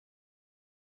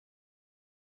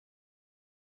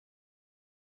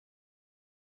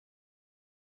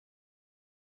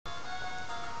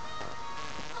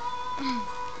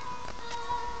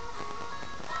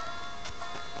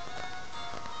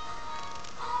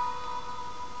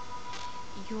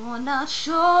You're not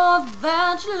sure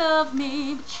that you love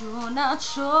me, but you're not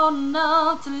sure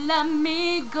enough to let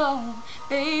me go.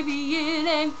 Baby, it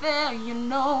ain't fair, you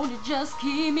know, to just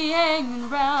keep me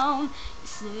hanging around. You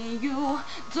say you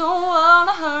don't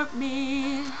wanna hurt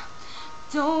me,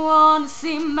 don't wanna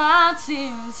see my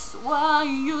tears. So why are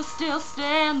you still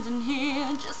standing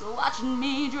here, just watching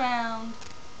me drown?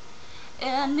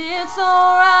 And it's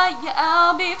alright, yeah,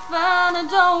 I'll be fine, and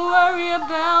don't worry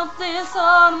about this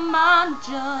heart of mine.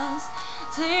 Just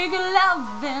take your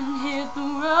love and hit the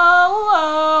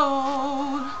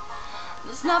road.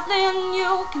 There's nothing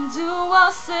you can do or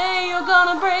say, you're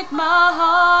gonna break my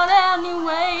heart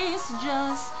anyway. So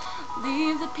just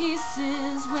leave the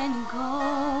pieces when you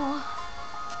go.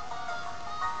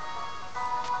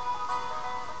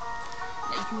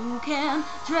 Now you can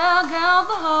drag out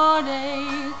the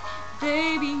heartache,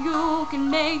 baby, you can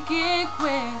make it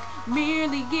quick.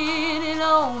 Merely get it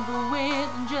over with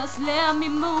and just let me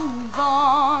move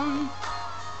on.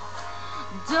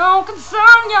 Don't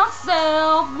concern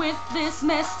yourself with this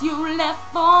mess you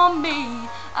left for me.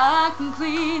 I can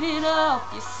clean it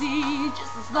up, you see,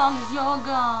 just as long as you're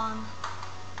gone.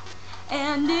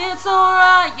 And it's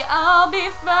alright, yeah, I'll be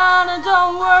fine, and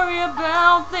don't worry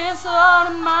about this heart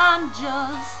of mine.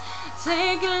 Just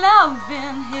take your love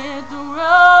and hit the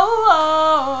road.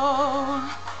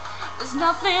 There's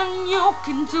nothing you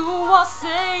can do or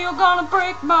say, you're gonna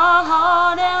break my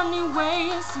heart anyway.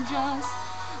 So just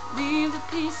leave the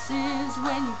pieces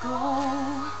when you go.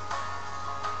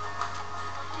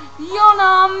 You're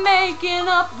not making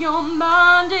up your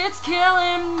mind, it's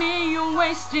killing me, you're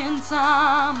wasting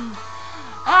time.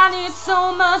 I need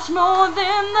so much more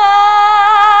than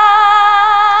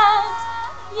that.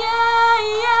 Yeah,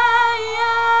 yeah,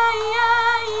 yeah,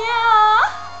 yeah, yeah.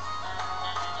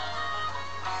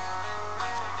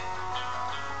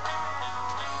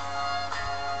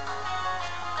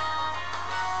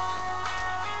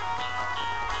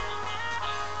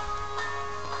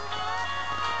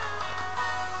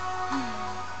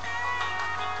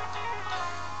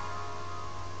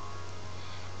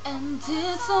 And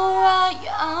it's alright,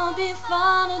 yeah, I'll be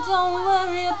fine, and don't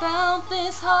worry about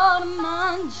this heart of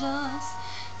mine. Just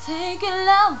take your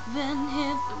love and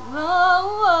hit the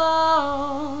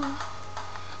road.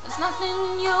 There's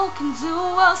nothing you can do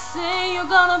or say, you're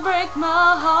gonna break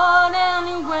my heart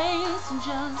anyway. So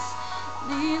just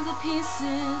leave the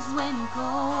pieces when you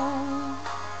go.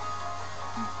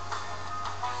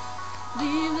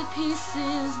 Leave the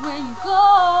pieces when you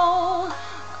go.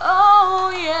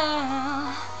 Oh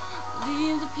yeah.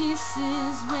 Leave the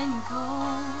pieces when you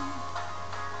go.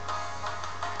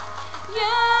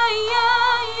 Yeah,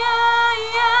 yeah, yeah,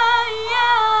 yeah,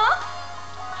 yeah.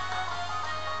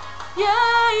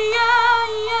 Yeah, yeah,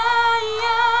 yeah,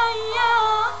 yeah,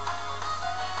 yeah.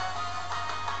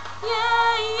 Yeah,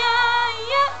 yeah,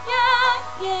 yeah, yeah,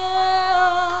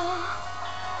 yeah.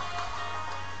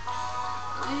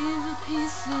 Leave the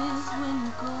pieces when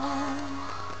you go.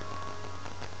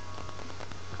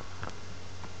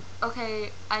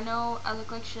 Okay, I know I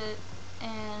look like shit,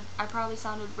 and I probably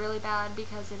sounded really bad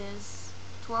because it is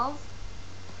 12,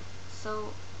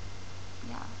 so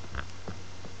yeah,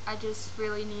 I just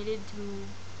really needed to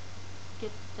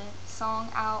get the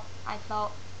song out. I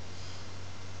felt,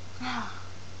 yeah.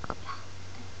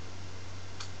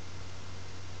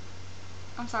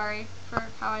 I'm sorry for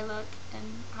how I look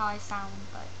and how I sound,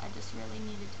 but I just really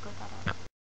needed to put that out.